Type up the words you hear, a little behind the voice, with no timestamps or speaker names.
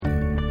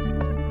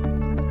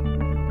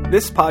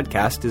This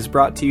podcast is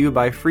brought to you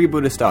by Free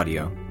Buddhist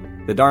Audio,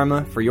 the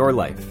Dharma for your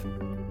life.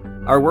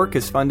 Our work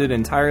is funded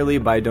entirely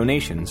by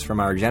donations from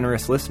our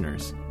generous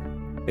listeners.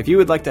 If you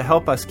would like to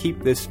help us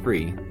keep this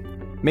free,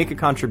 make a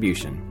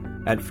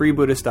contribution at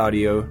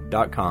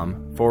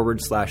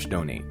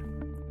freebuddhistaudio.com/donate.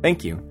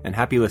 Thank you, and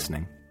happy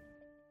listening.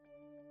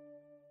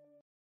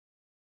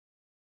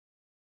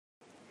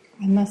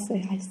 I must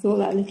say, I thought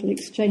that little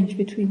exchange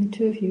between the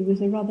two of you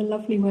was a rather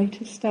lovely way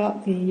to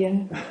start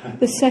the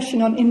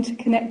session on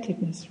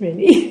interconnectedness,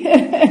 really.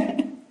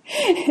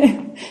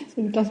 So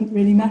it doesn't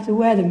really matter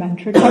where the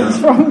mantra comes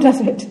from, does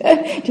it?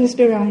 It just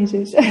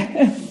arises.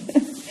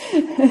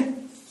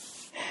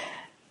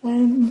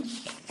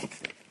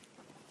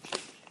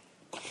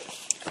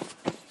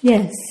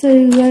 Yes,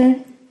 so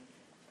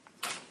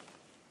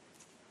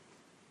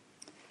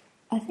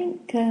I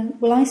think,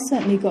 I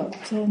certainly got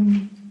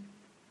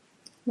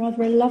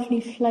rather a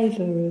lovely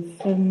flavour of,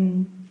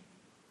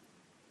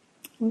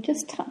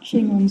 just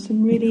touching on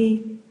some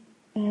really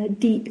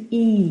deep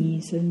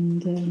ease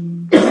and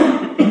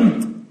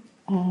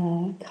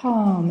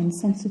calm and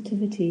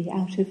sensitivity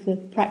out of the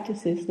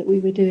practices that we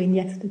were doing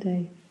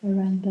yesterday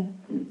around the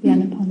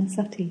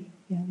Anapanasati,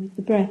 with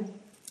the breath.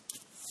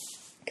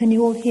 Can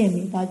you all hear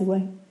me, by the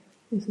way?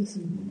 Is this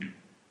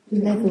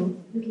level?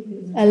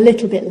 A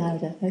little bit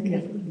louder,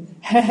 okay.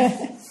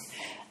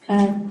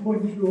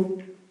 Point your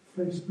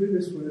face a bit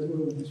this way as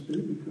well when you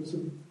speak, because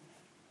of...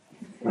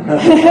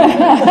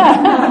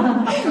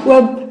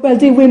 well,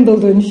 do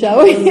Wimbledon,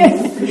 shall we?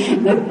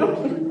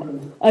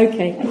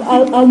 Okay,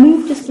 I'll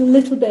move just a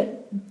little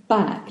bit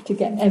back to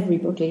get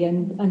everybody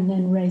and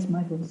then raise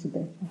my voice a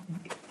bit, I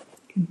think.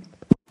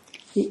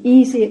 The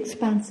easy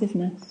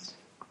expansiveness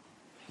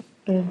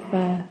of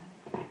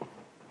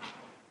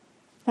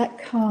that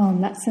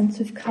calm, that sense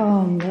of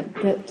calm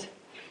that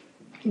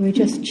we're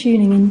just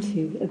tuning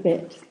into a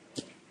bit.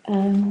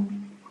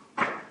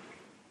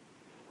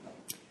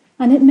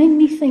 And it made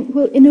me think,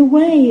 well, in a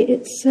way,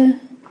 it's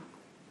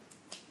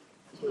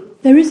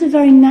there is a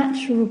very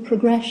natural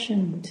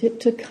progression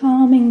to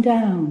calming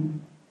down,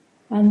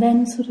 and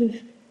then sort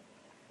of,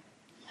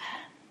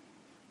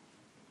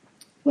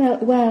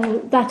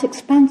 that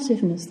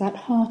expansiveness, that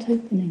heart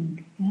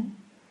opening,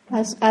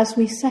 as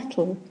we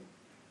settle,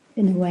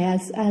 in a way,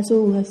 as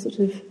all the sort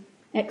of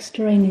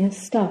extraneous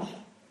stuff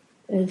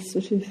is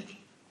sort of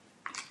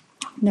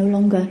no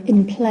longer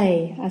in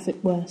play, as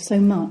it were, so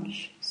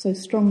much, so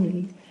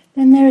strongly.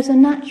 Then there is a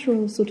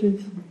natural sort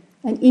of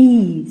an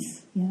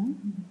ease,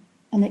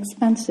 an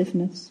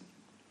expansiveness,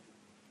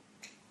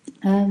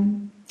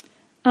 and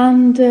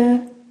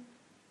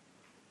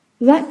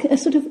that a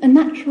sort of a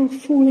natural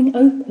falling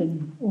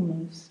open,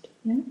 almost.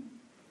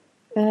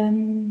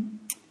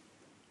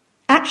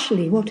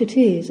 Actually, what it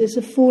is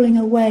a falling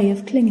away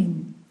of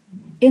clinging.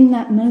 In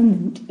that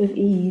moment of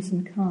ease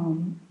and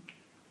calm,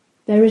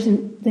 there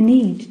isn't the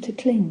need to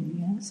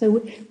cling.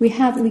 So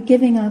we're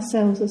giving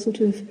ourselves a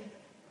sort of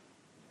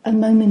a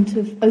moment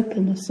of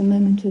openness, a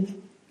moment of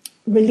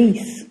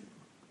release,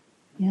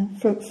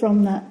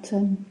 from that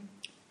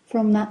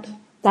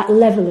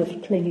level of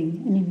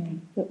clinging, anyway,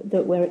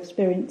 that we're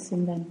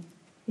experiencing then.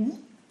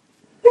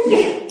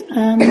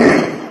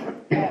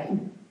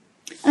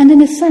 And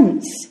in a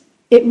sense,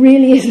 it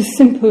really is as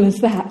simple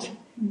as that.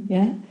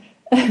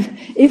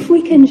 If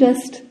we can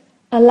just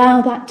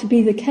allow that to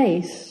be the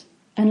case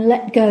and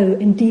let go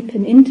and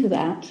deepen into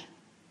that,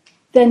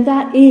 then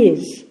that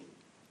is,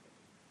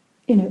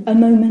 a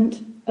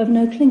moment of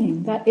no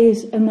clinging. That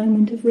is a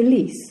moment of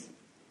release.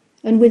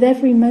 And with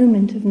every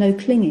moment of no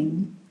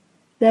clinging,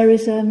 there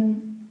is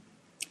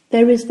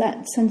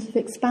that sense of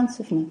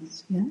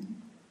expansiveness.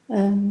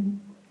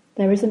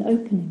 There is an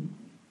opening.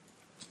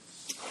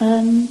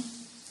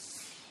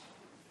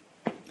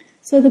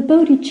 So the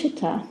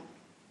Bodhicitta,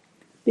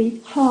 the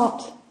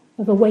heart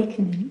of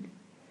awakening,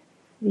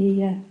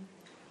 the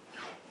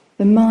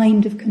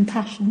mind of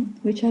compassion,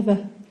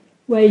 whichever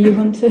way you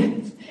want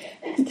to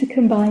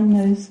combine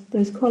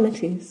those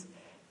qualities,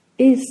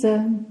 is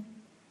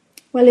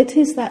it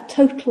is that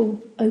total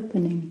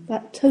opening,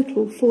 that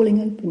total falling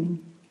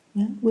opening,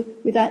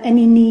 without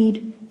any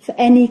need for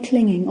any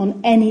clinging on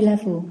any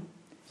level.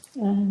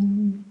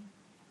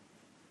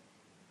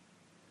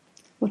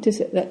 What is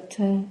it that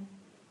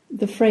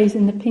the phrase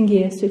in the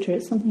Pingya Sutta?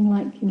 It's something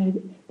like,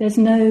 there's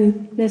no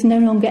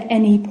longer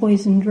any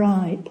poison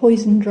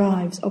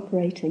drives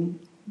operating.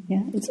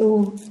 It's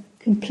all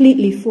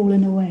completely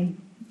fallen away.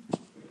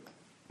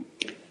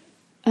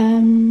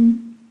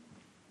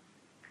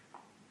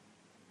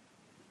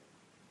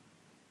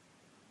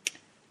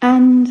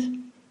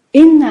 And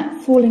in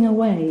that falling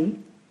away,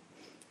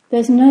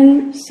 there's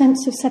no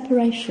sense of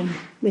separation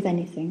with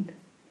anything,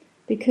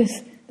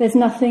 because there's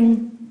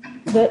nothing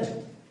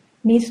that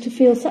needs to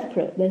feel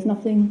separate. There's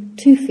nothing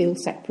to feel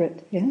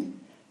separate.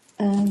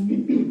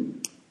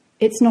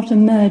 It's not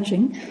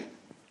emerging.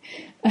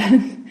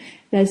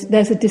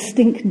 There's a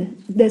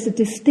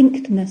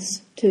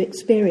distinctness to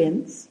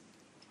experience,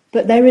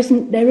 but there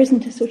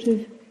isn't a sort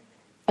of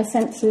a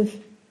sense of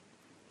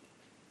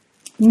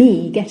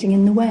me getting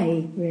in the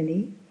way,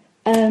 really.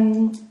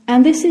 And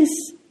this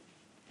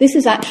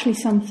is actually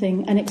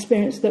an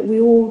experience that we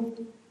all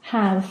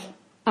have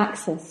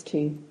access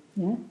to.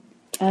 Yeah?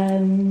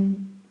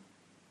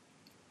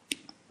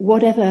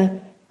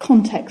 Whatever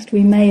context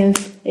we may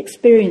have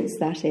experienced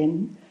that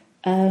in,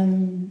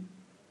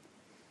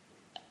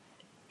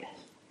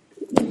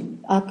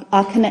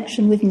 our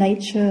connection with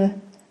nature,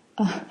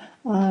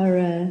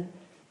 our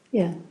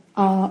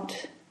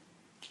art,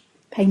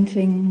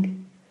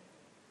 painting,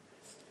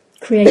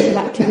 creative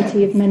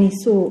activity of many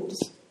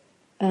sorts,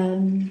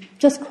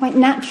 just quite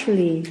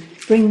naturally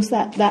brings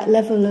that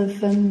level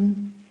of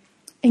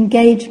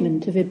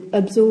engagement, of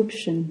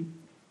absorption,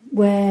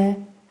 where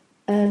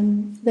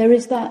there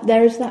is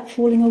that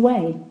falling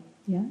away.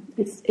 Yeah,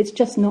 it's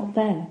just not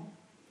there.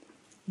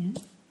 Yeah,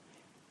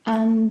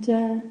 and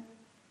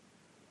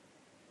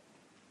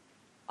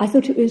I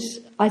thought it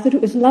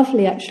was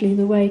lovely, actually,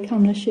 the way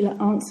Kamalashila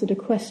answered a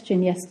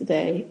question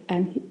yesterday,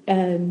 and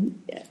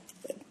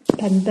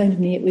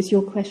Pandoni, it was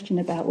your question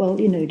about, well,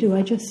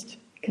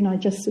 can I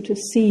just sort of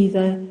see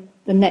the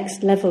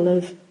next level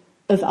of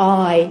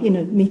I,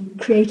 me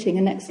creating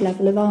a next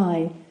level of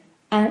I.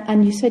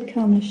 And you said,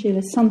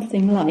 Kamalashila,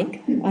 something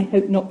like, I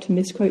hope not to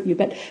misquote you,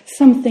 but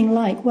something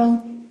like,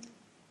 well,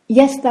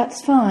 yes,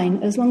 that's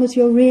fine, as long as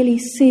you're really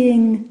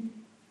seeing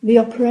the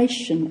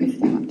operation of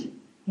that.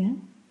 Yeah?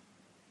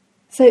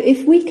 So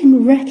if we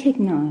can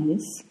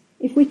recognise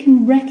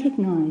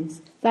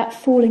that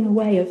falling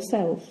away of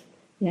self,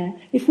 yeah,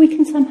 if we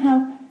can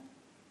somehow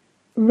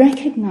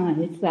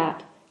recognise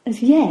that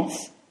as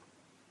yes,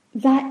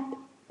 that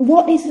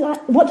what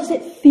does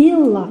it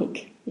feel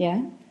like,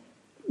 yeah,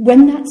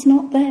 when that's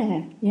not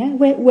there, yeah,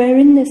 we're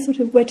in this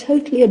we're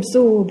totally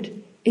absorbed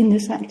in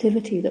this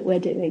activity that we're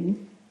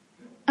doing,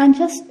 and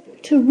just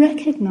to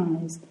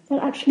recognise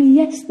that actually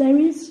yes, there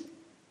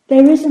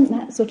isn't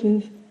that sort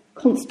of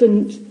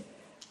constant,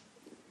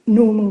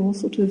 normal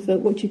what do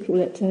you call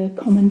it,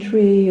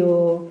 commentary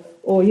or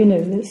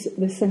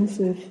the sense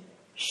of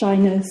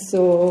shyness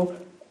or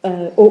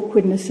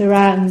awkwardness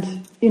around,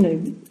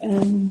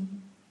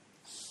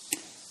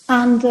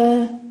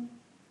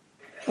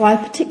 I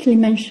particularly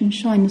mention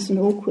shyness and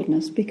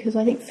awkwardness because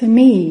I think for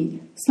me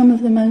some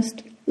of the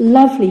most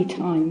lovely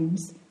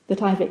times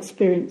that I've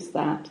experienced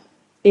that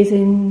is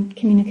in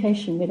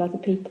communication with other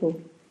people.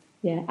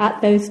 Yeah,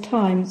 at those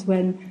times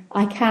when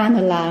I can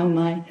allow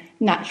my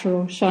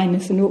natural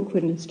shyness and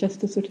awkwardness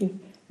just to sort of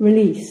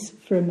release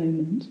for a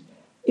moment,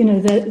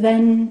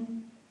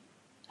 then,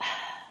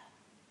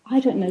 I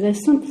don't know,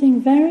 there's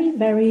something very,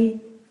 very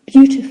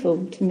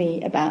beautiful to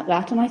me about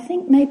that. And I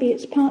think maybe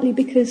it's partly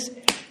because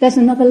there's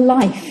another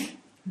life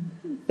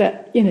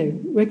that,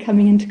 we're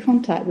coming into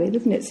contact with,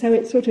 isn't it? So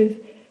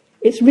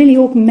it's really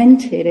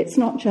augmented. It's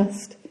not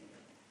just,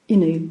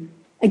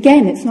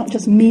 again, it's not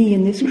just me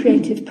in this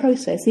creative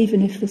process,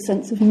 even if the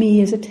sense of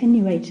me is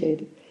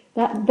attenuated.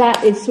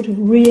 That is sort of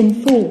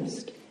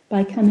reinforced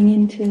by coming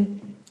into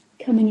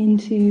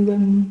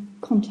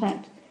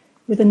contact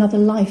with another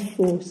life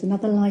force,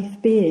 another life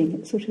being.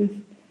 It's sort of,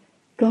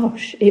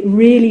 gosh, it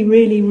really,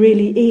 really,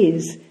 really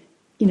is,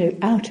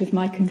 out of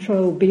my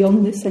control,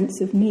 beyond the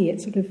sense of me.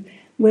 It's sort of,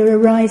 we're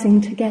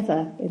arising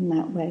together in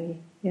that way.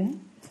 Yeah.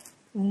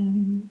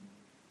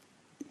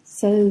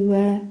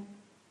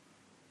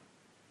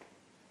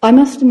 I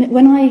must admit,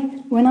 when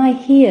I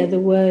hear the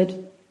word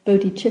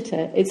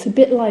bodhicitta, it's a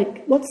bit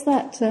like, what's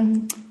that?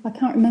 I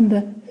can't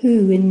remember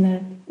who in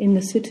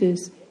the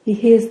suttas. He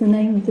hears the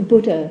name of the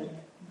Buddha.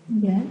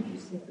 Yeah.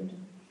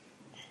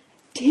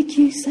 Did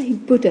you say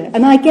Buddha?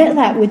 And I get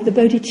that with the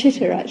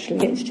bodhicitta.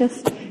 Actually,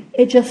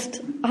 it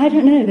just I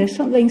don't know. There's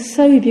something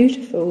so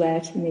beautiful there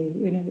to me.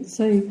 It's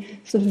so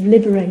sort of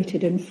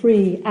liberated and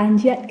free,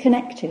 and yet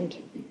connected.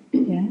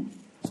 Yeah.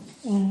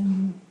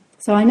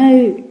 So I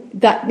know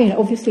that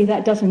obviously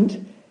that doesn't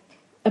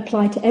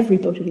apply to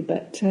everybody,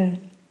 but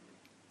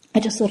I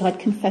just thought I'd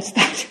confess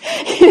that,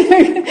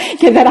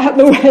 get that out of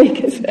the way,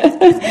 because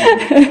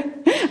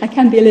I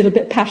can be a little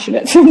bit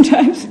passionate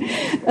sometimes.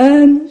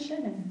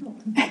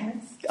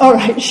 All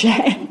right,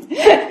 share.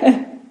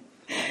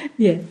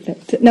 Yeah,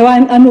 but, no,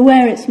 I'm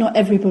aware it's not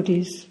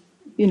everybody's.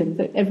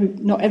 That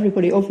not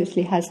everybody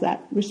obviously has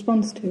that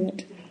response to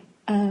it.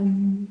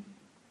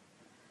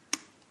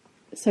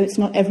 So it's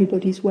not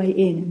everybody's way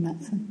in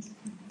that sense.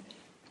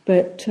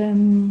 But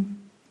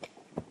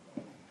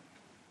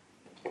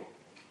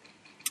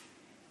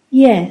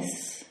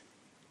yes,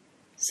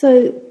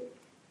 so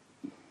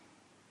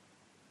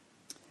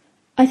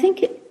I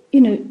think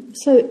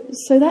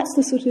so that's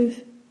the sort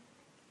of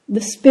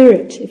the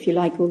spirit, if you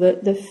like, or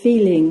the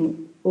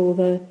feeling or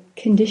the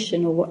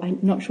condition, or what, I'm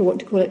not sure what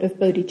to call it, of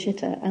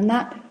bodhicitta, and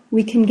that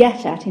we can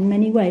get at in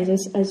many ways,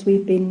 as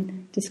we've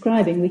been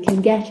describing. We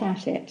can get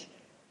at it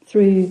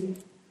through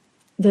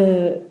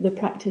the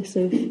practice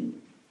of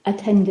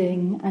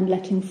attending and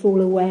letting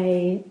fall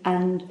away,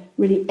 and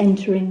really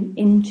entering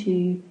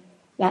into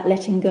that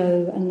letting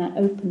go and that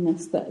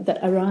openness that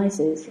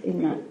arises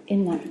in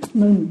that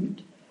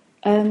moment.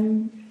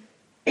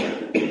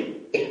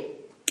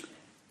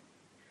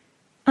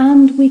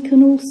 And we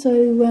can also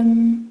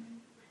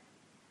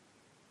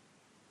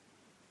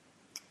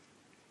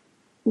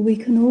we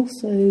can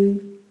also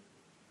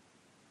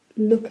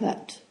look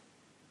at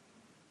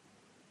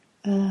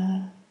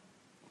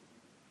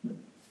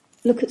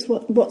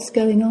what's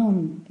going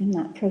on in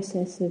that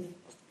process of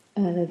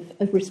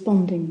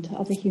responding to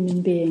other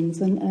human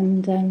beings,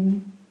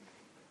 and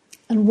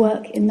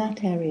work in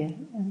that area,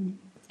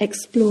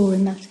 explore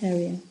in that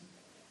area.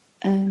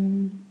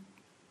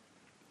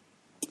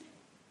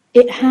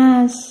 It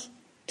has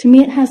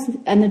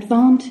an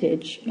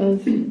advantage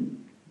of,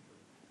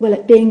 well,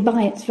 it being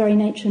by its very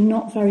nature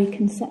not very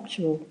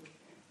conceptual.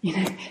 You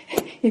know,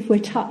 if we're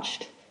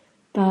touched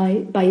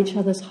by each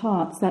other's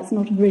hearts, that's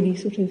not a really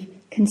sort of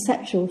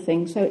conceptual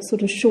thing, so it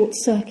sort of short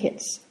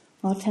circuits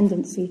our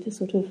tendency to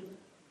sort of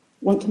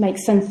want to make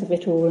sense of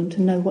it all and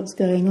to know what's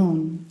going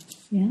on.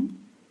 Yeah.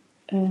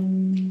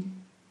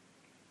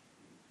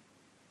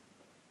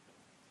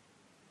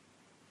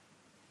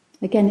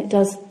 Again, it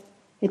does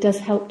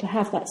help to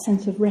have that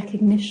sense of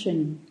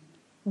recognition,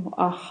 or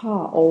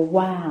aha, or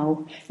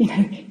wow, you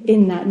know,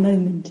 in that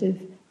moment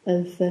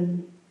of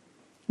you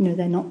know,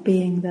 there not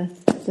being the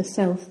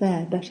self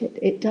there, but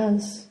it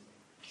does.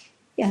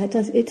 Yeah, it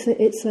does. It's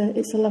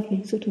a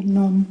lovely sort of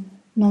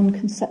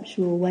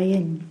non-conceptual way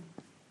in,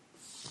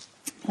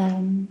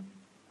 and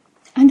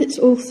it's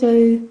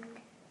also,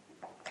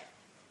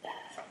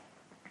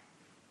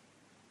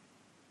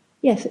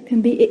 yes, it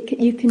can be.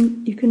 You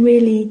can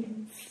really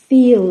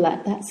feel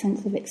that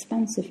sense of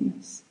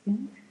expansiveness. Yeah?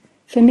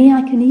 For me,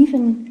 I can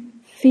even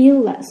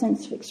feel that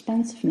sense of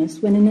expansiveness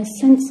when, in a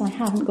sense, I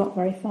haven't got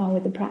very far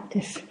with the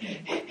practice,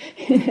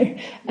 you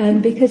know,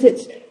 because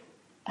it's.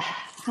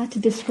 How to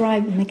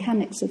describe the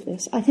mechanics of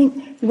this? I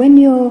think when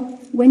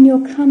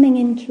you're coming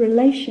into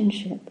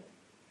relationship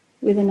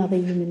with another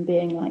human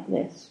being like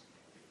this,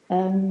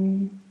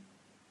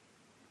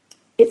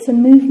 it's a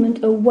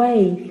movement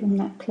away from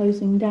that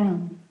closing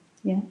down.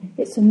 Yeah,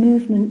 it's a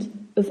movement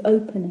of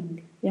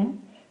opening. Yeah,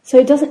 so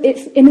it doesn't.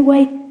 It's in a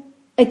way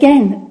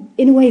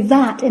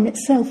that in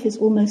itself is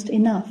almost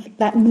enough.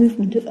 That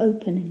movement of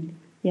opening.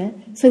 Yeah,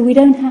 so we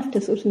don't have to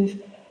sort of.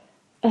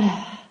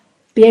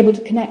 Be able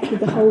to connect with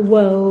the whole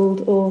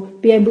world, or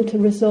be able to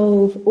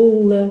resolve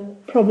all the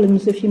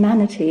problems of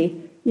humanity,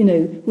 you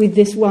know, with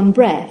this one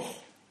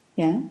breath,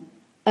 yeah.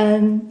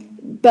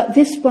 But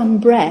this one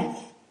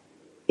breath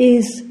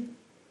is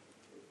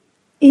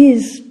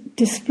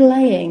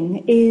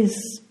displaying,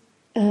 is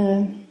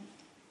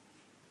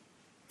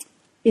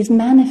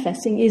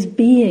manifesting, is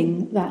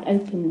being that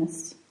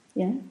openness,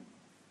 yeah.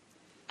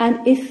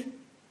 And if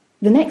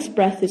the next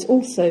breath is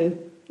also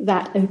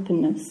that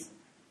openness,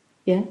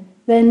 yeah.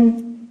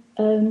 Then,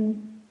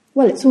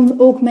 well, it's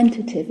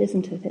augmentative,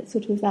 isn't it? It's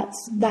sort of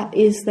that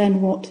is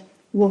then what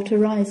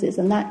arises,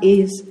 and that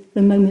is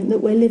the moment that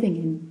we're living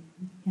in.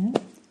 Yeah?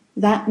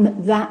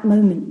 That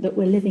moment that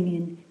we're living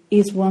in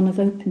is one of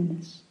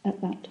openness at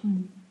that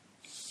time.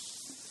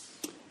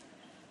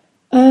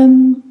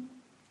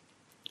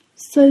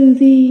 So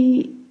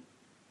the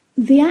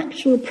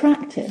actual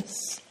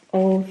practice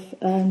of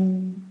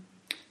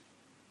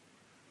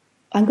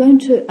I'm going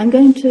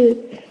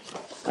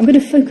to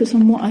focus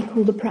on what I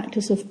call the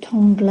practice of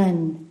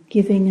Tonglen,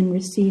 giving and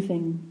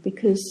receiving,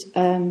 because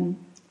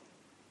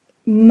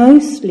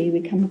mostly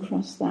we come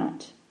across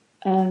that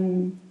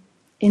in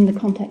the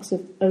context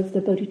of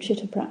the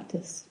Bodhicitta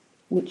practice,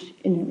 which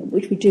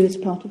we do as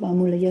part of our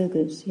Mula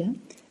Yogas. Yeah,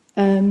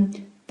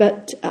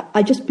 but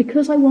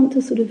because I want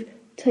to sort of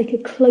take a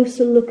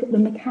closer look at the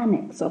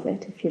mechanics of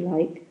it, if you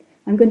like,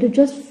 I'm going to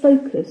just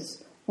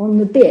focus on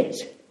the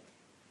bit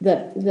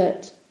that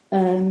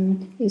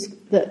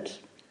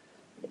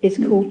is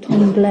called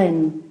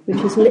Tonglen,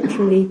 which is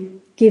literally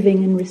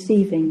giving and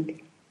receiving.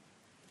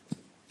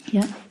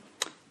 Yeah,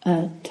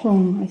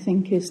 Tong, I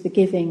think, is the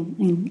giving,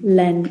 and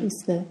Len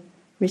is the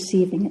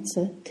receiving. It's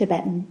a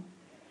Tibetan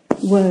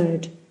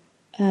word.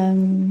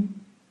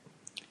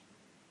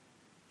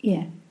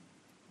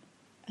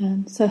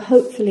 So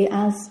hopefully,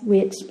 as we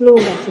explore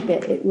that a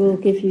bit, it will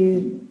give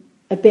you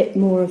a bit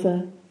more of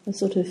a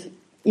sort of.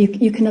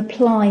 You can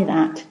apply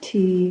that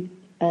to.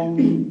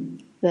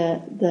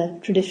 The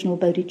traditional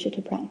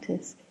bodhicitta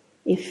practice,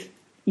 if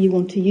you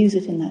want to use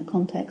it in that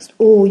context,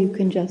 or you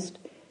can just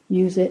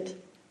use it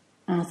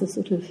as a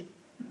sort of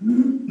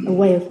a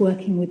way of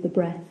working with the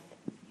breath.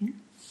 Yeah?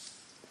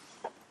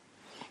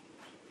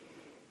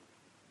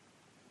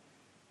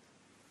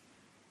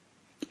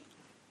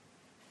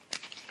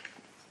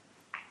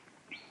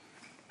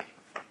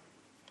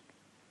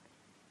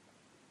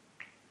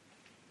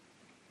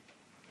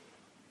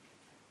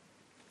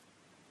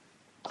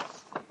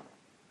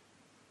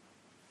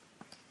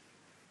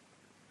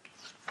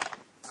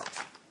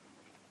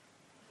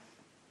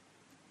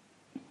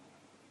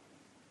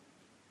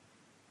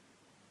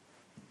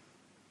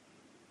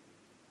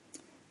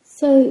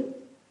 So,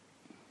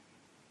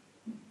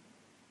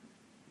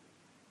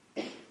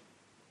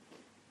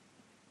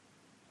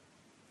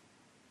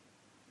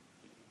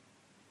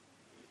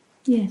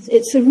 yes,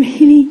 it's a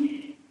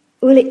really,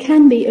 well, it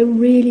can be a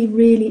really,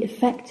 really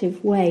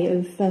effective way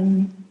of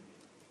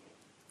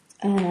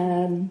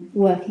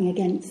working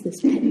against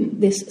this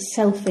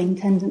selfing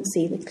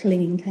tendency, the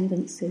clinging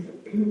tendency.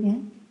 Yeah.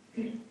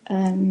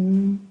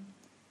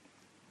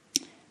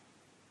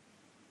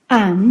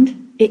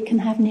 And it can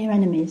have near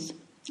enemies.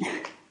 Yeah?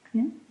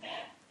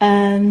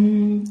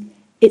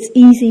 It's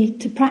easy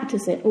to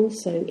practice it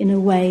also in a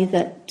way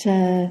that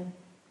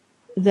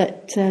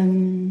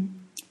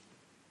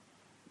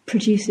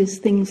produces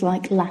things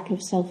like lack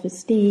of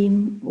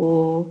self-esteem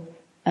or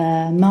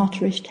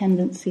martyrish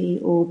tendency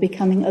or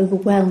becoming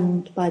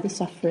overwhelmed by the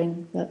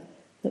suffering that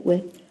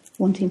we're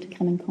wanting to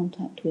come in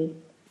contact with.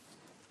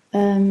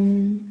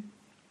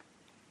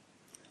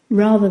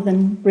 Rather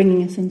than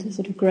bringing us into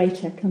sort of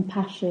greater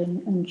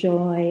compassion and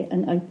joy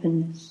and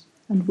openness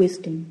and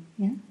wisdom.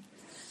 Yeah.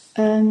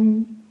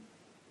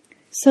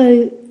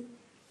 So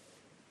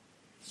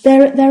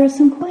there are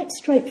some quite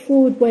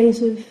straightforward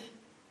ways of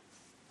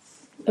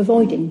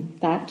avoiding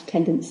that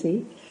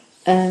tendency.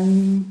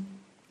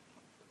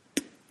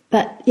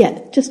 But yeah,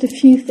 just a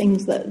few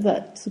things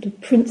that sort of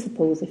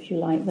principles, if you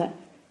like, that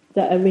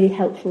are really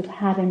helpful to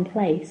have in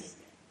place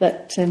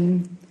that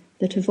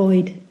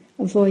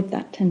avoid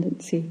that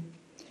tendency.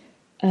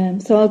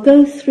 So I'll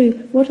go through,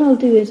 what I'll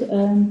do is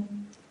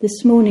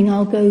this morning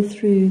I'll go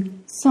through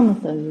some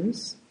of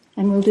those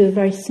and we'll do a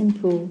very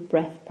simple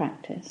breath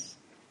practice.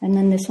 And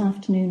then this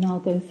afternoon I'll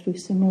go through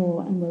some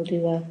more and we'll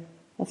do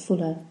a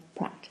fuller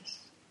practice.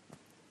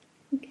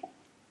 Okay.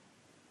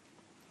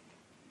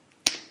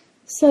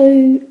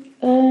 So,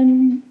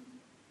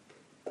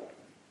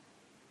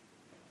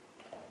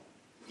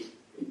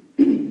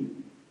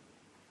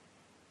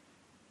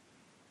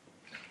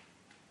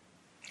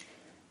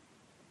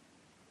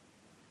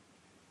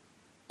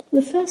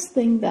 the first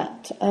thing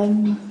that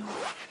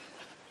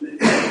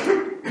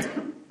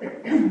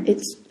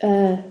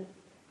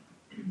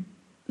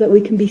that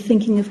we can be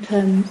thinking of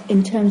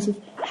in terms of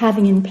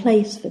having in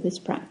place for this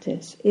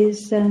practice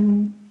is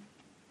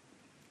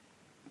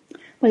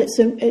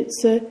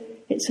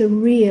it's a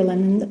real,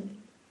 and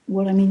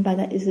what I mean by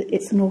that is that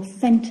it's an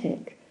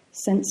authentic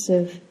sense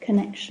of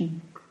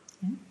connection.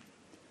 Yeah?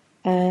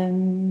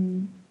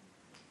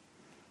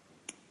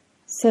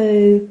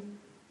 So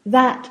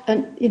that,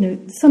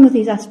 and some of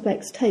these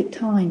aspects take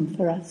time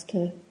for us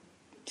to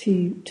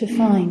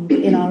find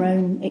in our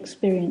own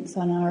experience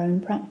and our own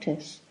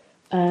practice.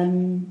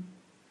 And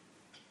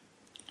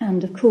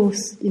of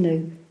course,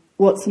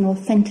 what's an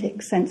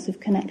authentic sense of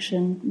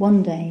connection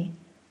one day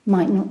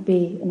might not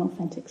be an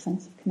authentic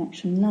sense of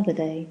connection another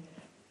day.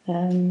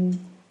 But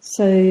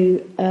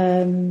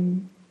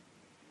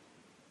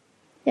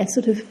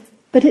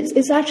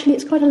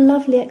it's quite a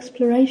lovely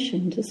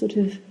exploration to sort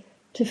of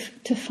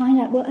to find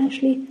out, well,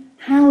 actually,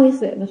 how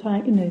is it that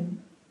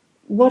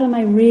what am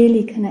I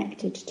really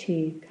connected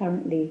to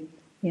currently?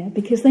 Yeah,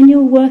 because then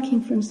you're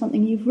working from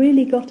something you've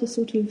really got a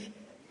sort of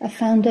a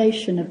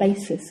foundation, a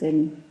basis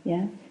in.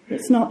 Yeah,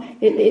 it's not.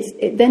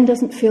 It then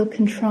doesn't feel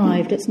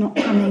contrived. It's not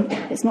coming.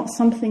 It's not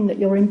something that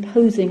you're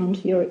imposing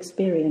onto your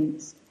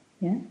experience.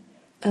 Yeah,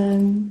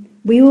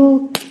 we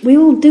all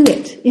do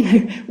it.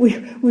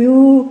 We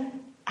all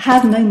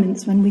have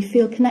moments when we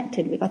feel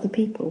connected with other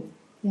people.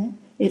 Yeah,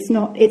 it's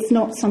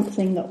not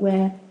something that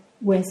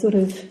we're sort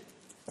of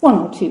one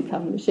or two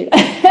Kamalashila.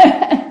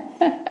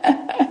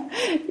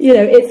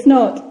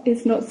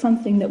 It's not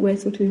something that we're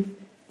sort of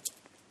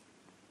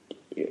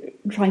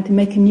trying to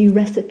make a new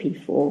recipe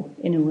for,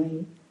 in a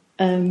way.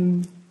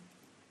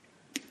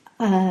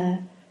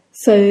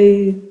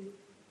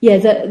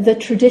 The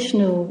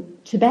traditional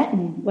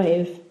Tibetan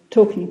way of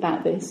talking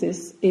about this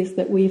is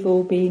that we've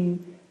all been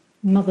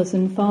mothers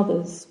and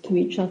fathers to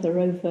each other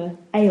over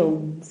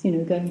aeons,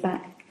 going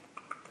back.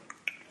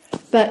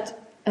 But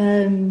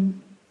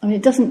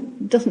it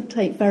doesn't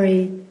take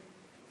very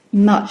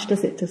much,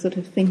 does it, to sort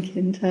of think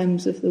in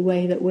terms of the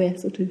way that we're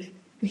sort of,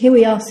 here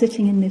we are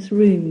sitting in this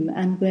room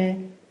and we're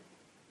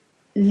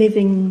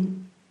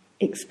living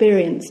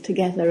experience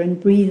together and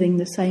breathing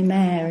the same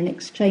air and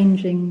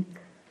exchanging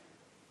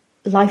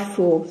life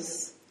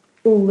force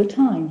all the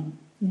time.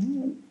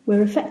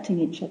 We're affecting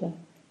each other.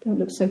 Don't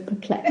look so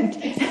perplexed,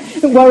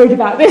 worried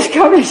about this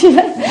conversation.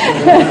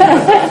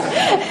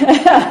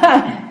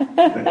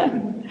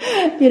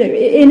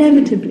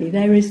 Inevitably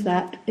there is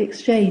that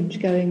exchange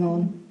going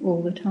on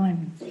all the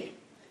time.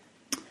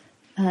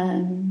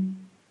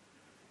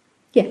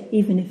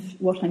 Even if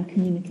what I'm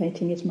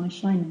communicating is my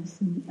shyness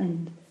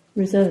and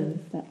reserve,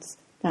 that's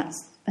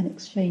an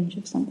exchange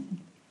of something.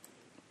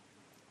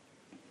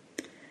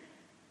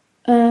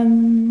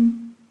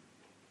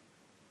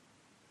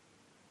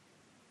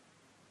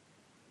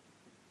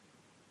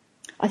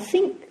 I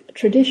think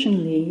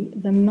traditionally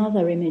the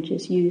mother image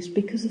is used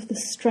because of the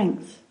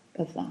strength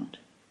of that.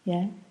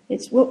 Yeah,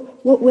 it's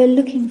what we're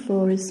looking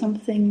for is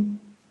something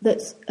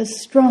that's as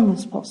strong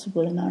as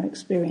possible in our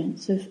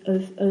experience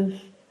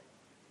of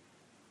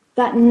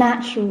that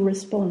natural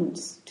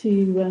response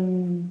to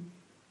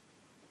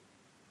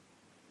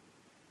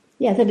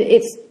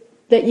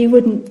that you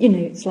wouldn't,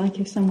 it's like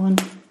if someone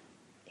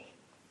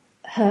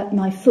hurt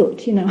my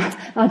foot,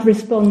 I'd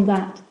respond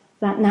that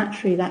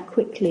naturally, that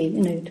quickly,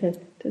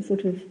 to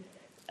sort of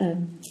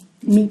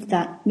meet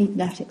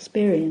that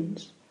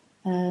experience.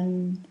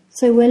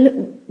 So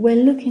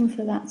we're looking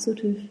for that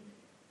sort of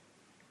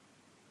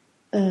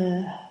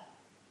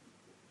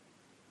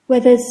where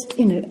there's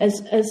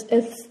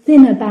as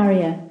thin a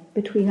barrier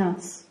between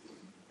us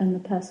and the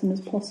person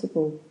as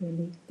possible,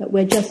 really. That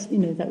we're just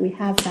that we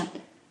have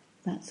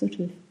that sort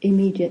of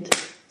immediate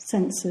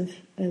sense of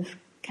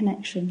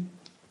connection.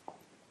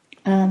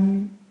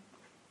 And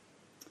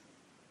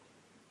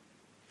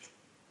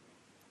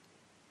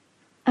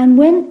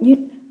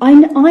when I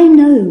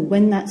know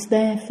when that's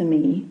there for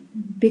me,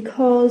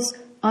 because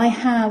I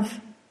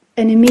have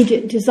an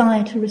immediate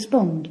desire to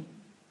respond.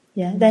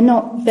 Yeah, they're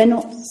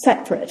not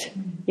separate.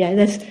 Yeah,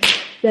 there's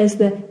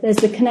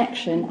the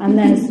connection, and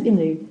there's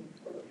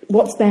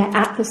what's there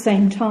at the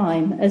same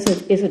time is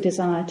a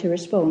desire to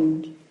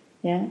respond.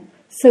 Yeah.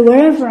 So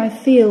wherever I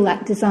feel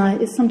that desire,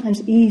 it's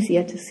sometimes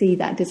easier to see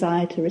that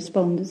desire to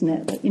respond, isn't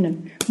it? But,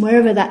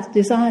 wherever that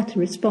desire to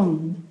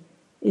respond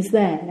is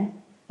there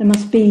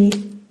must be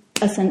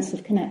a sense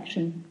of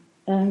connection.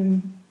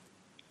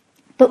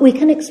 But we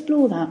can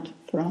explore that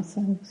for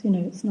ourselves.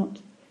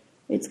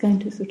 It's going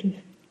to sort of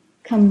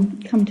come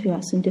to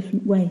us in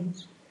different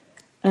ways.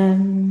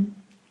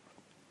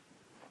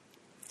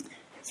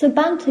 So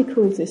Bhante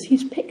calls this,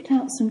 he's picked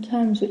out some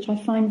terms which I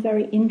find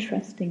very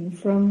interesting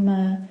from,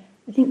 I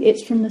think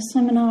it's from the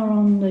seminar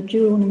on the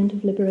dual ornament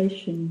of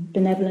liberation,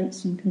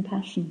 benevolence and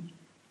compassion.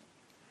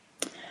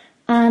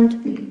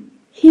 And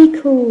he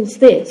calls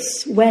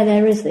this, where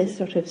there is this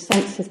sort of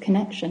sense of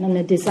connection and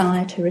a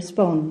desire to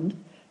respond,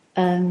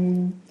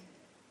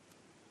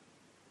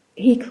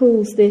 he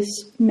calls this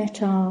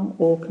metta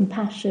or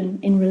compassion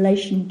in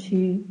relation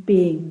to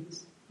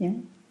beings, yeah?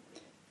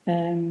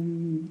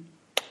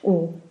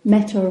 Or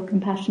metta or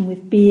compassion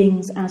with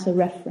beings as a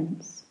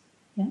reference,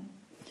 yeah?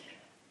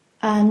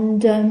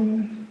 And,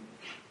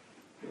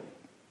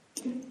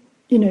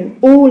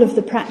 all of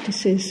the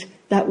practices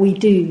that we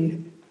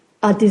do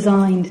are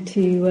designed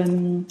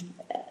to,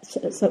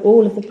 so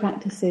all of the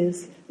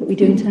practices that we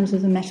do in terms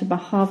of the metta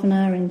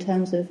bhavana, in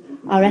terms of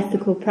our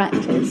ethical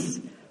practice,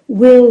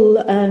 will,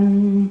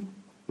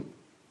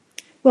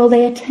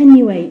 they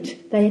attenuate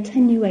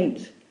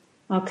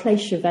our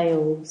klesha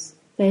veils,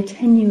 they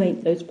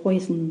attenuate those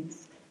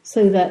poisons,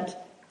 so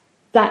that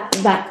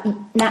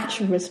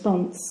natural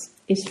response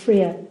is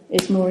freer,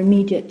 is more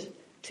immediate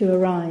to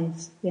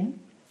arise, yeah?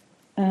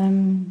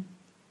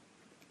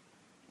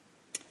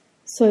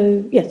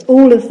 So, yes,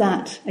 all of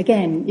that,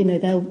 again,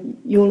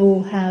 you'll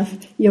all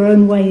have your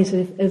own ways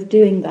of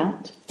doing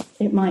that.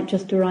 It might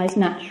just arise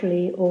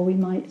naturally, or we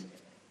might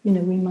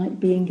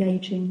be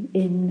engaging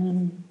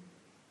in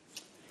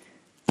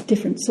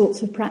different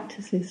sorts of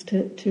practices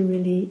to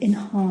really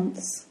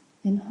enhance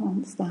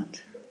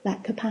that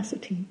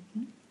capacity.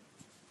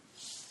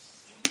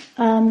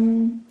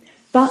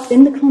 But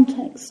in the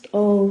context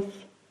of,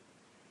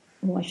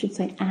 or I should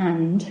say,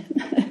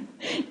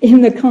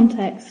 in the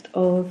context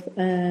of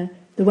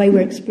the way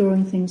we're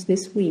exploring things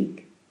this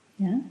week,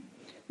 yeah,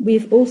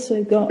 we've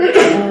also got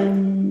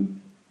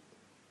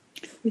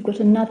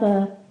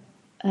another.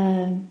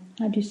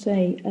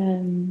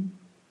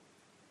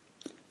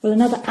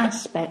 Another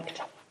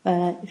aspect,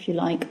 if you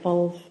like,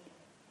 of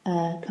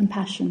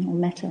compassion or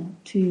metta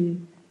to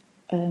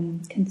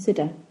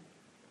consider.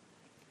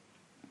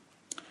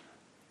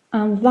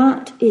 And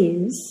that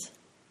is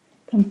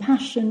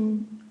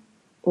compassion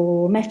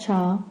or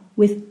metta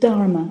with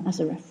dharma as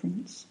a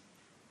reference.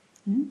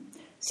 Yeah?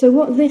 So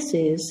what this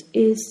is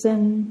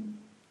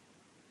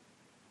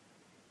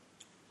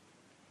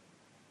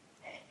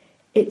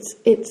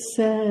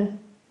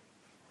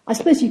I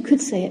suppose you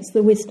could say it's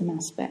the wisdom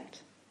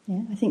aspect.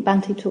 Yeah, I think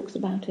Bhante talks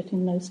about it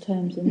in those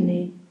terms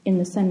in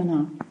the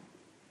seminar.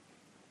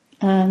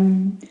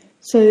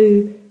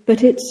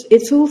 But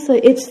it's also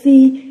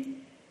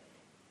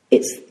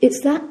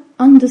that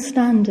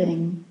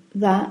understanding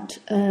that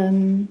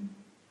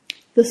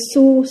the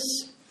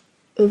source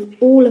of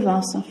all of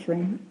our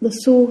suffering, the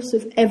source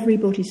of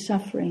everybody's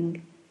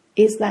suffering,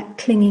 is that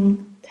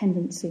clinging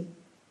tendency.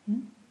 Yeah?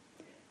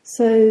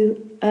 So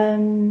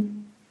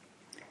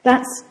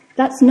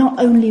that's not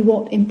only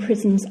what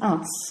imprisons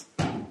us,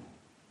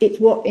 it's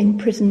what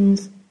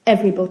imprisons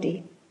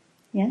everybody.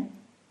 Yeah?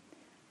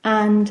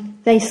 And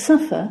they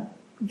suffer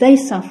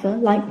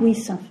like we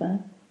suffer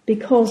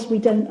because we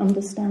don't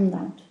understand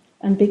that,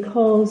 and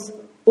because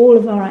all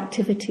of our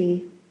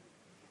activity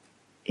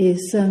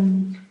is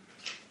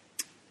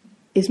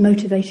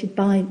motivated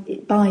by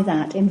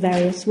that in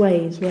various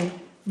ways. We're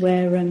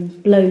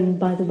blown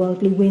by the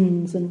worldly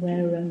winds, and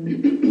we're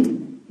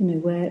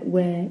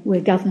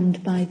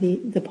governed by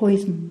the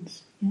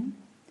poisons. Yeah?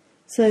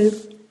 So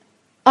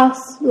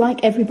us,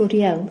 like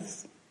everybody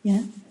else,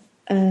 yeah,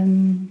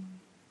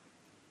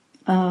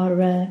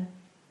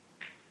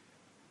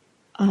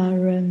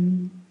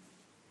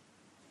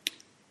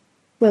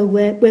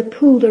 we're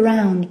pulled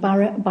around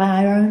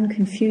by our own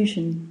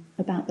confusion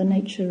about the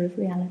nature of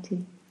reality,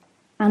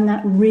 and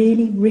that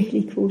really,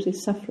 really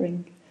causes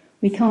suffering.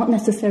 We can't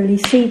necessarily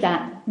see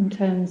that in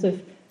terms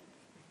of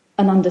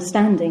an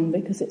understanding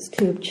because it's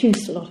too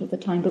obtuse a lot of the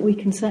time, but we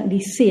can certainly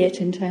see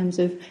it in terms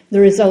of the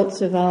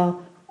results of our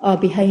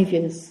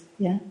behaviours,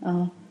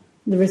 the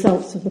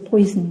results of the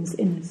poisons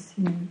in us,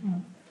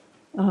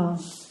 our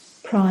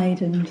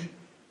pride and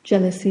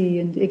jealousy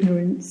and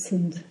ignorance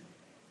and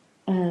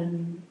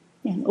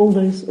all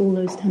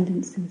those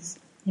tendencies.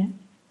 Yeah.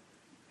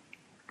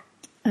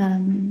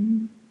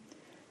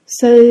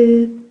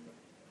 So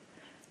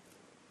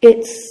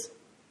it's,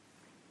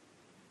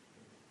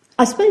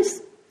 I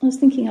suppose, I was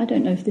thinking, I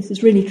don't know if this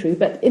is really true,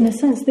 but in a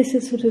sense this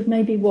is sort of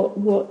maybe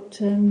what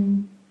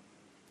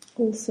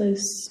also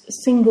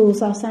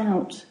singles us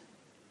out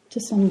to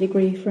some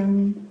degree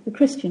from the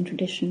Christian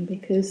tradition,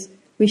 because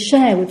we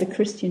share with the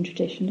Christian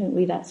tradition, don't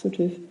we, that sort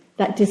of,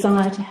 that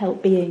desire to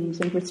help beings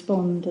and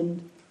respond,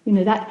 and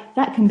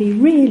that can be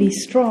really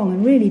strong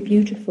and really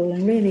beautiful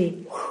and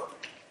really,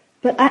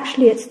 but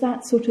actually it's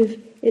that sort of,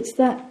 it's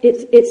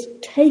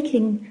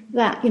taking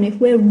that, if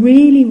we're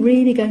really,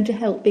 really going to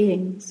help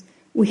beings,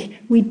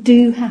 we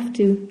do have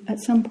to, at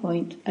some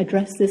point,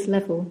 address this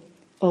level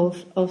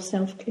of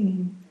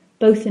self-clinging,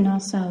 both in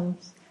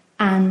ourselves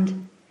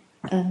and,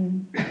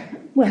 in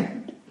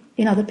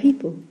other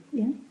people.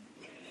 Yeah.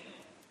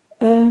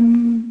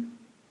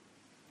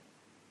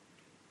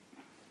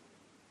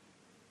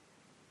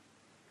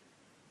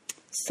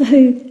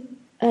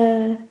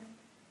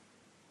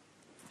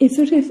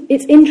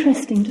 It's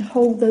interesting to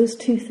hold those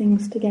two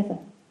things together,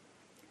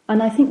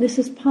 and I think this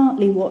is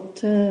partly what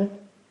the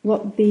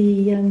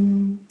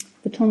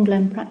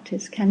Tonglen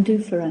practice can do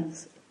for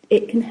us.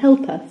 It can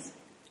help us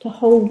to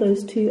hold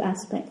those two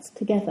aspects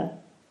together,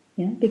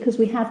 because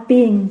we have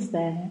beings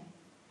there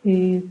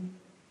who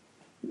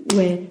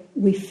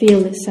we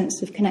feel this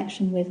sense of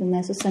connection with, and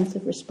there's a sense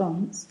of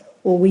response,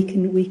 or we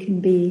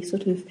can be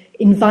sort of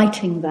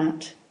inviting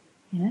that,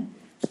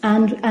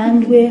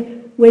 and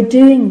we're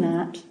doing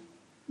that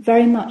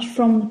very much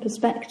from the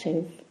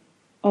perspective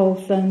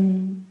of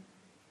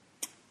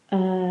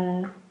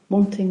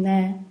wanting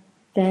their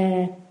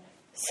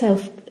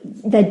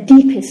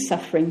deepest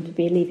suffering to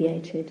be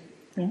alleviated.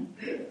 Yeah?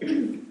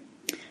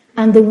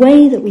 And the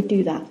way that we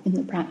do that in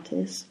the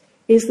practice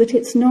is that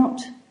it's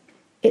not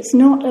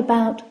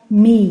about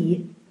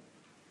me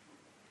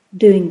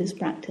doing this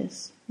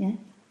practice. Yeah?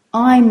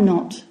 I'm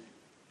not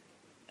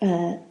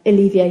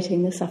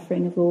alleviating the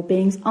suffering of all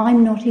beings.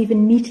 I'm not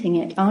even meeting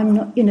it. I'm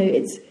not,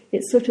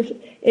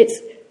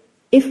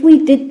 if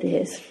we did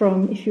this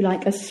from, if you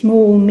like, a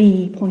small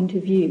me point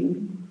of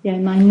view,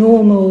 my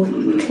normal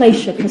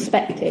klesha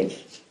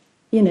perspective,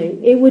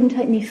 it wouldn't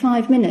take me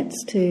 5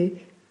 minutes to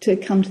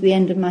come to the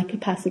end of my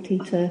capacity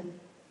to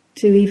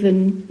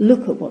even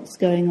look at what's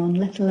going on,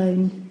 let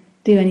alone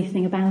do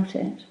anything about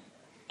it.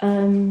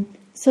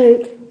 So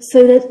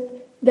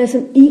that there's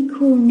an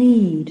equal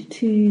need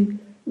to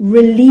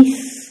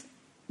release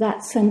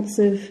that sense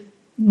of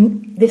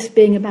this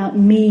being about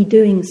me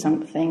doing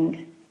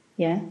something,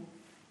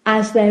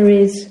 as there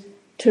is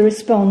to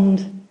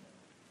respond,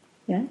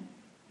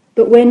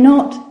 But we're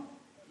not.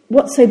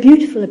 What's so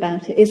beautiful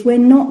about it is we're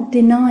not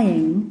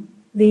denying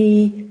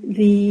the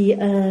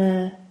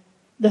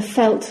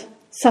felt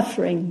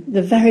suffering,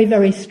 the very,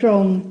 very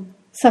strong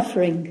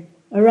suffering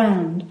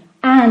around,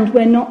 and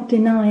we're not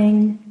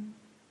denying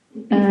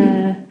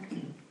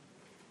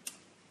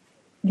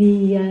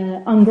the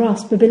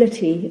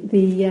ungraspability,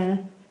 the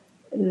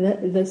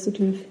sort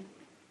of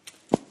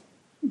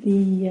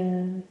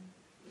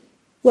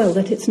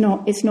that it's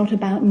not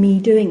about me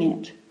doing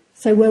it.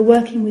 So we're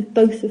working with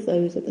both of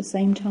those at the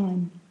same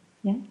time,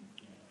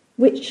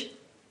 which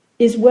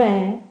is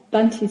where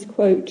Bhante's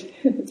quote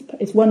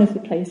is one of the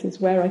places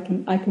where I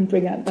can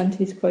bring out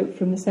Bhante's quote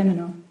from the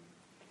seminar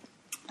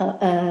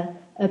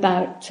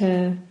about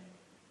I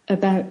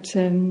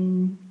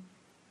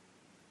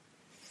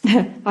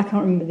can't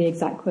remember the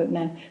exact quote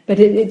now, but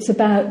it's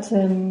about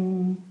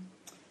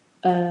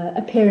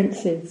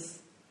appearances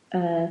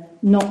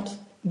not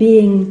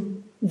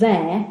being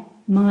there.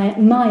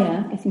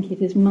 Maya, I think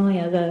it is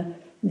Maya,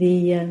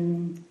 the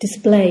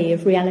display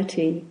of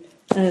reality,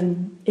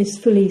 is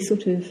fully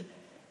sort of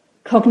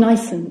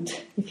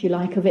cognizant, if you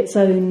like, of its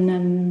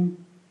own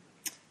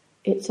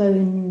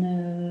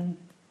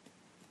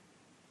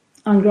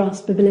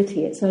ungraspability,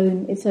 its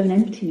own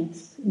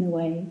emptiness in a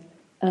way,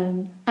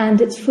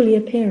 and it's fully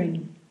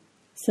appearing.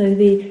 So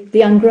the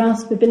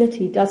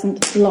ungraspability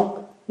doesn't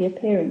block the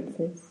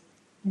appearances.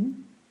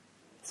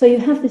 So you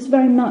have this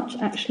very much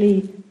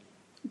actually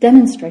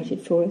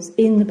demonstrated for us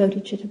in the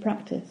Bodhicitta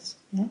practice.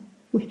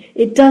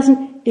 It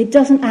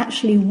doesn't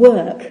actually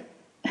work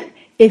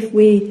if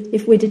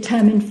we're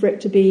determined for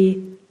it to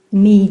be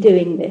me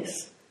doing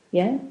this.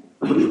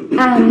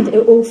 And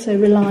it also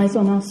relies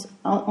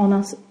on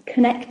us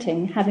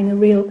connecting, having a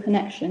real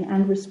connection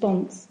and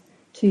response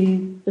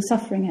to the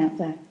suffering out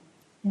there.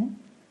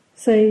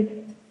 So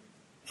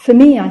for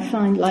me, I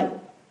find like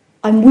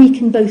I'm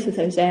weak in both of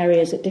those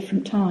areas at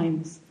different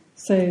times.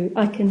 So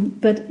I can,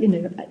 but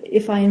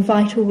if I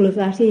invite all of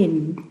that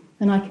in,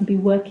 then I can be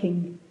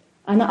working,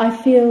 and I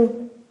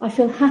feel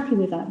happy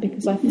with that,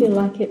 because I feel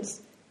like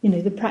it's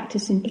the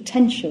practice in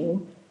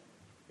potential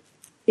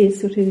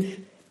sort of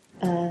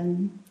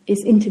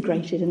is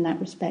integrated in that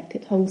respect.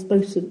 It holds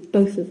both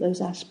of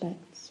those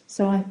aspects.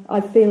 So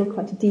I feel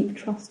quite a deep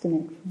trust in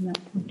it from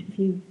that point of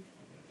view.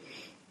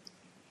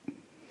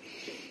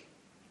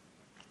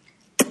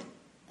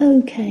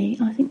 Okay,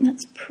 I think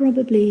that's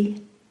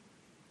probably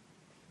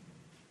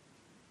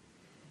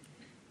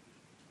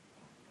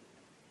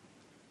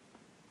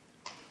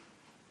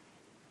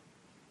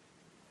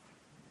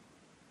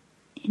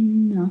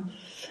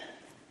enough.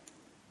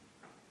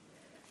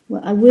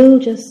 Well, I will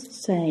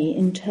just say,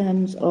 in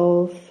terms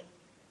of,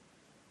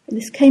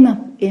 this came up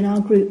in our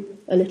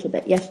group a little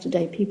bit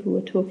yesterday. People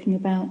were talking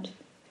about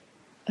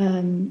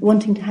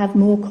wanting to have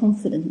more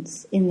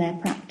confidence in their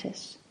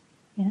practice.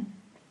 Yeah.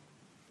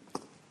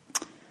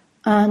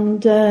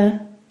 And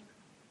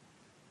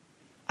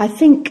I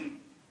think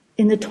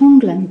in the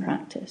Tonglen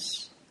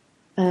practice,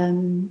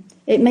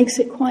 it makes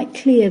it quite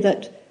clear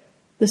that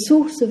the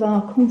source of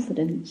our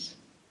confidence,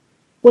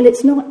 well,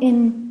 it's not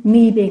in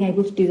me being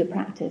able to do the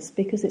practice,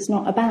 because it's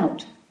not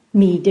about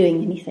me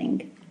doing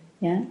anything.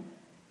 Yeah,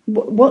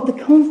 what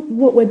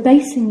we're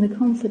basing the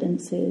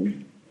confidence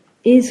in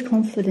is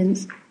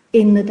confidence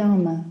in the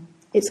Dharma.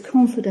 It's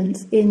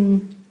confidence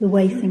in the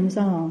way things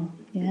are.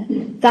 Yeah,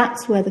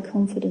 that's where the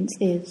confidence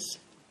is.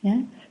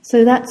 Yeah,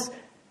 so that's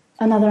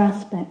another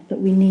aspect that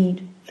we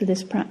need for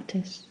this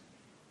practice.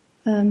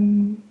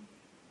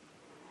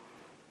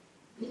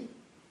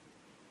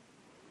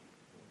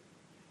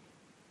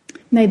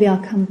 Maybe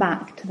I'll come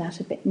back to that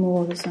a bit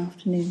more this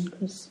afternoon,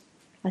 because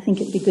I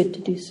think it'd be good to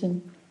do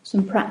some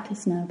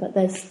practice now. But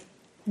there's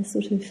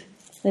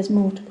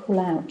more to pull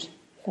out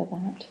for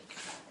that.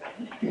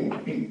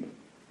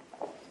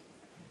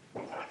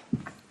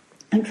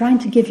 I'm trying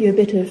to give you a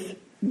bit of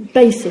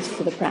basis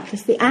for the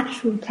practice. The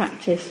actual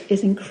practice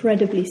is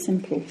incredibly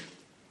simple.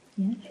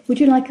 Yeah? Would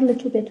you like a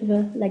little bit of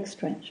a leg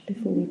stretch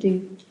before we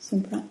do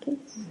some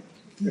practice?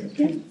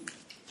 Yeah.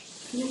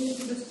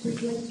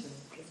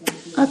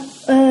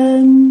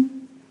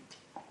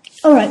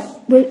 All right.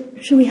 Well,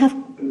 shall we have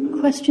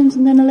questions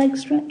and then a leg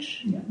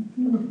stretch?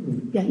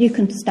 Yeah, you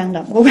can stand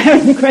up while we're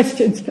having the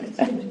questions.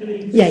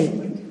 Yeah.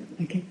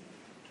 Okay.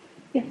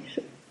 Yeah,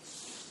 sure.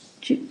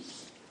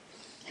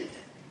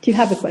 Do you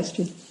have a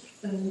question?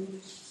 Sort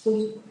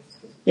of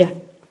question. Yeah.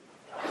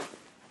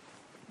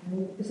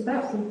 It's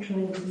about sort of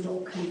trying to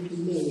not come to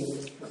me in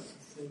this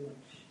practice so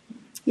much.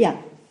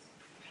 Yeah.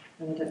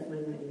 And I don't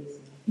find that easy.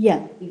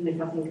 Yeah. Even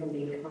if I think I'm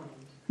being kind.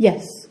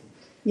 Yes.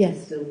 Yes.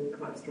 There's still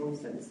quite a strong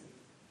sense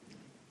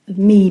of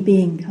me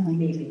being kind.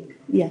 Me being kind.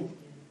 Yeah.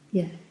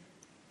 Yeah.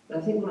 But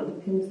I think what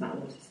underpins that a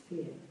lot is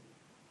fear.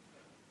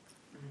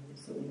 And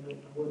it's something I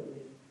work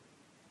with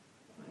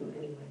quite a lot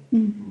anyway.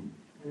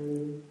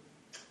 Mm.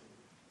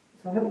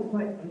 So I don't know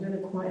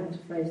quite how to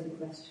phrase the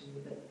question,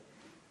 but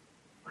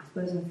I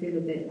suppose I feel a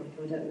bit like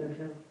I don't know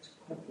how to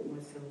quite put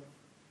myself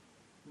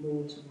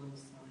more to one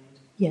side.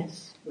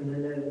 Yes. When I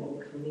know what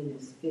will come in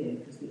is fear,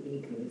 because the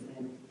ego is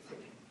then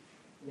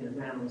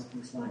aroused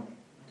things like, I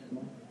don't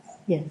like this.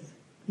 Yes.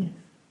 Yes.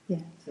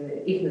 Yeah. So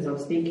even as I'm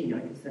speaking, I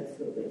can sense a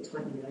little bit of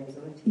tightening of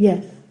anxiety.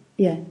 Yes.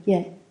 Yeah.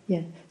 Yeah.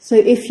 Yeah. So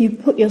if you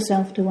put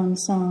yourself to one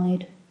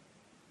side,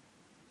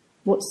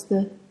 what's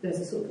the...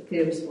 There's a sort of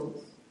fear response.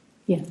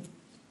 Yeah.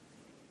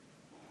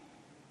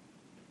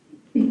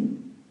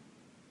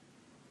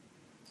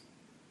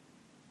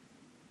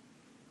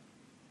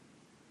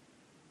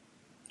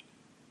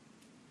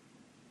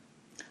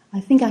 I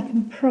think I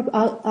can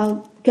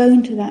I'll go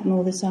into that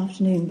more this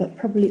afternoon, but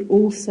probably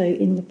also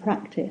in the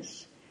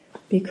practice,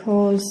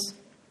 because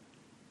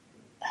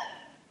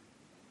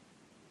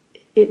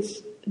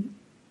it's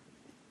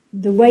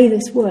the way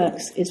this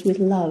works is with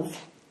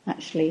love.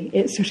 Actually,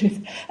 it's sort of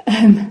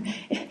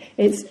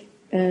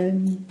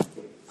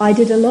I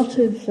did a lot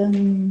of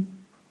on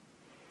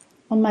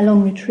my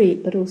long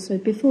retreat, but also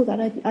before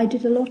that, I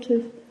did a lot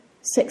of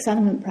six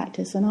element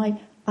practice, and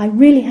I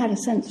really had a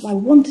sense I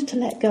wanted to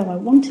let go. I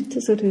wanted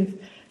to sort of,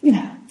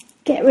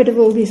 get rid of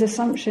all these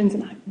assumptions,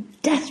 and I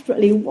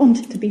desperately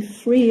wanted to be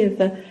free of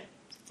the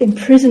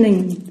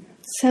imprisoning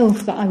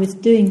self that I was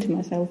doing to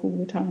myself all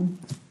the time.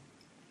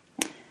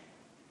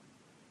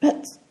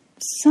 But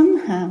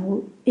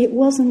somehow it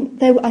wasn't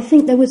there. I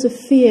think there was a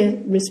fear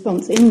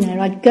response in there.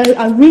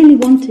 I really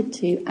wanted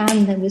to,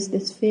 and there was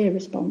this fear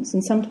response,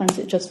 and sometimes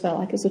it just felt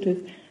like a sort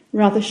of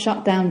rather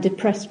shut down,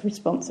 depressed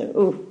response.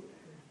 So,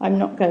 I'm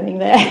not going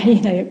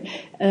there,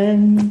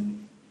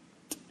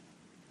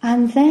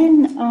 And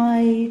then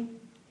I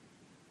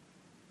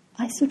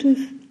sort of,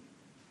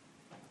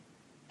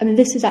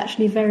 this is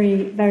actually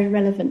very, very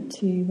relevant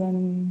to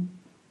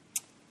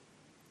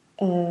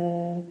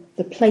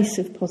the place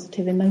of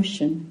positive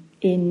emotion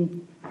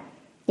in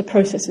the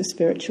process of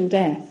spiritual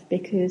death,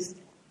 because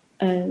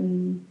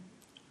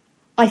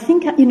I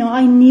think,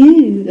 I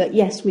knew that,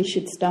 yes, we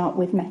should start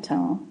with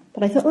metta,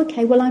 but I thought,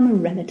 okay, well, I'm a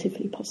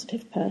relatively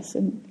positive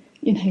person,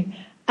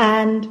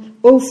 and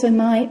also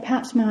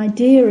perhaps my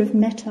idea of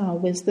metta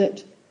was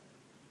that,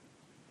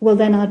 well,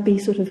 then I'd be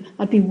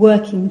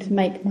working to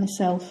make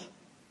myself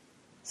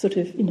sort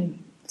of,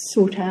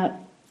 sort out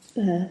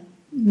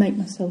make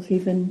myself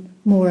even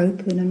more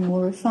open and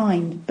more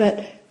refined,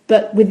 but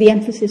with the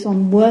emphasis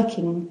on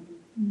working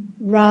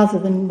rather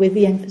than with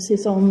the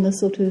emphasis on the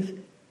sort of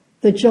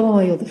the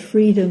joy or the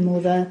freedom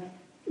or the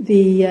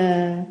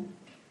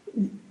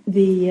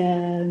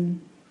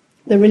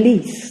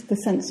release, the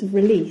sense of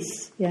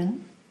release. Yeah.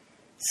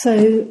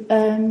 So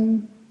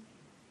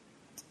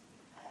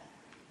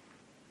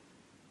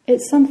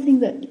it's something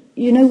that,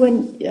 you know,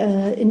 when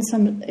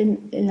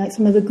in like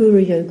some of the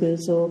Guru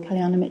Yogas or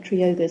Kalyana Mitra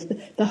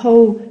Yogas, the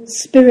whole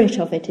spirit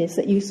of it is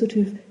that you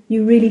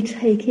really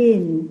take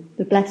in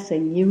the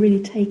blessing, you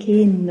really take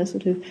in the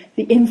sort of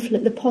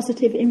the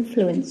positive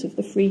influence of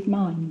the freed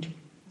mind.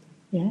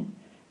 Yeah,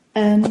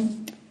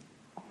 and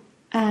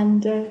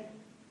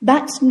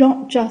that's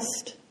not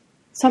just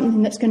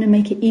something that's going to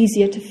make it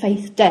easier to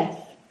face death.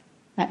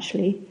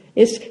 Actually,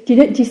 do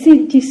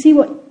you see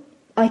what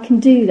I can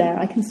do there?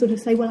 I can sort of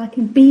say, well, I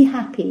can be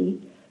happy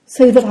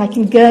so that I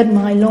can gird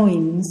my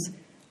loins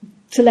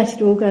to let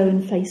it all go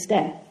and face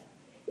death.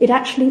 It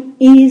actually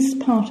is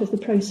part of the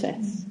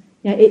process.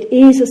 Yeah, it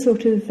is a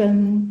sort of there's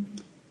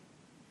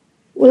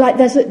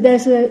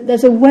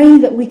a way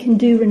that we can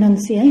do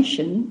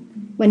renunciation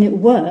when it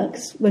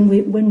works, when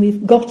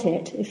we've got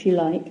it, if you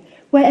like,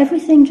 where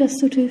everything just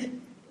sort of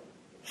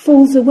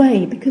falls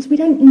away because we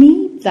don't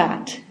need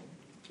that.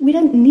 We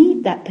don't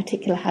need that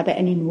particular habit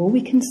anymore.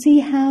 We can see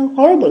how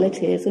horrible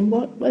it is and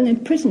what an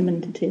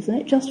imprisonment it is, and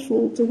it just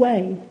falls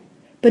away.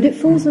 But it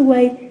falls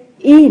away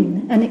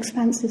in an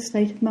expansive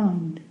state of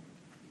mind.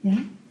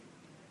 Yeah?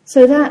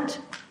 So that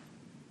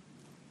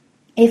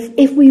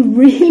if we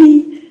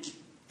really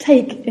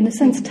take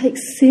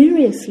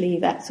seriously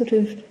that sort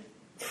of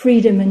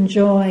freedom and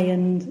joy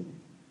and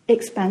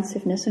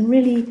expansiveness and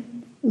really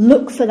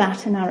look for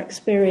that in our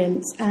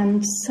experience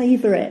and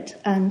savour it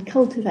and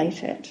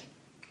cultivate it,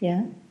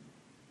 yeah,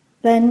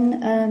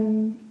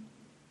 then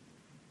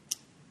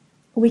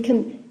we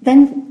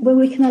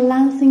can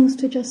allow things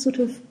to just sort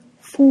of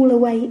fall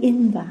away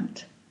in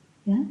that,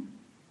 yeah.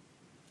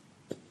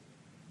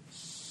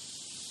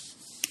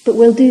 But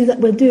we'll do that.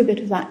 We'll do a bit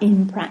of that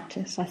in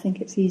practice. I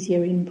think it's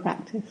easier in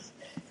practice.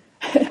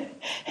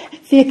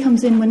 Fear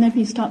comes in whenever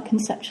you start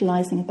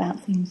conceptualizing about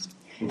things.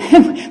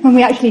 When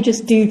we actually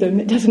just do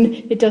them, it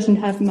doesn't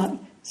have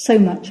so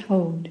much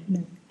hold. You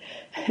know.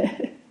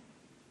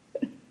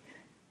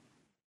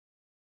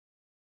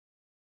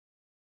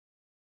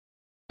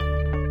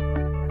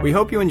 We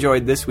hope you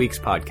enjoyed this week's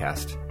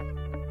podcast.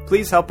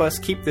 Please help us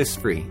keep this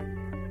free.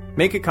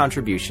 Make a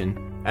contribution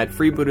at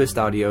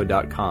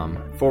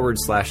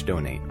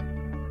freebuddhistaudio.com/donate.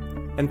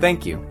 And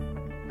thank you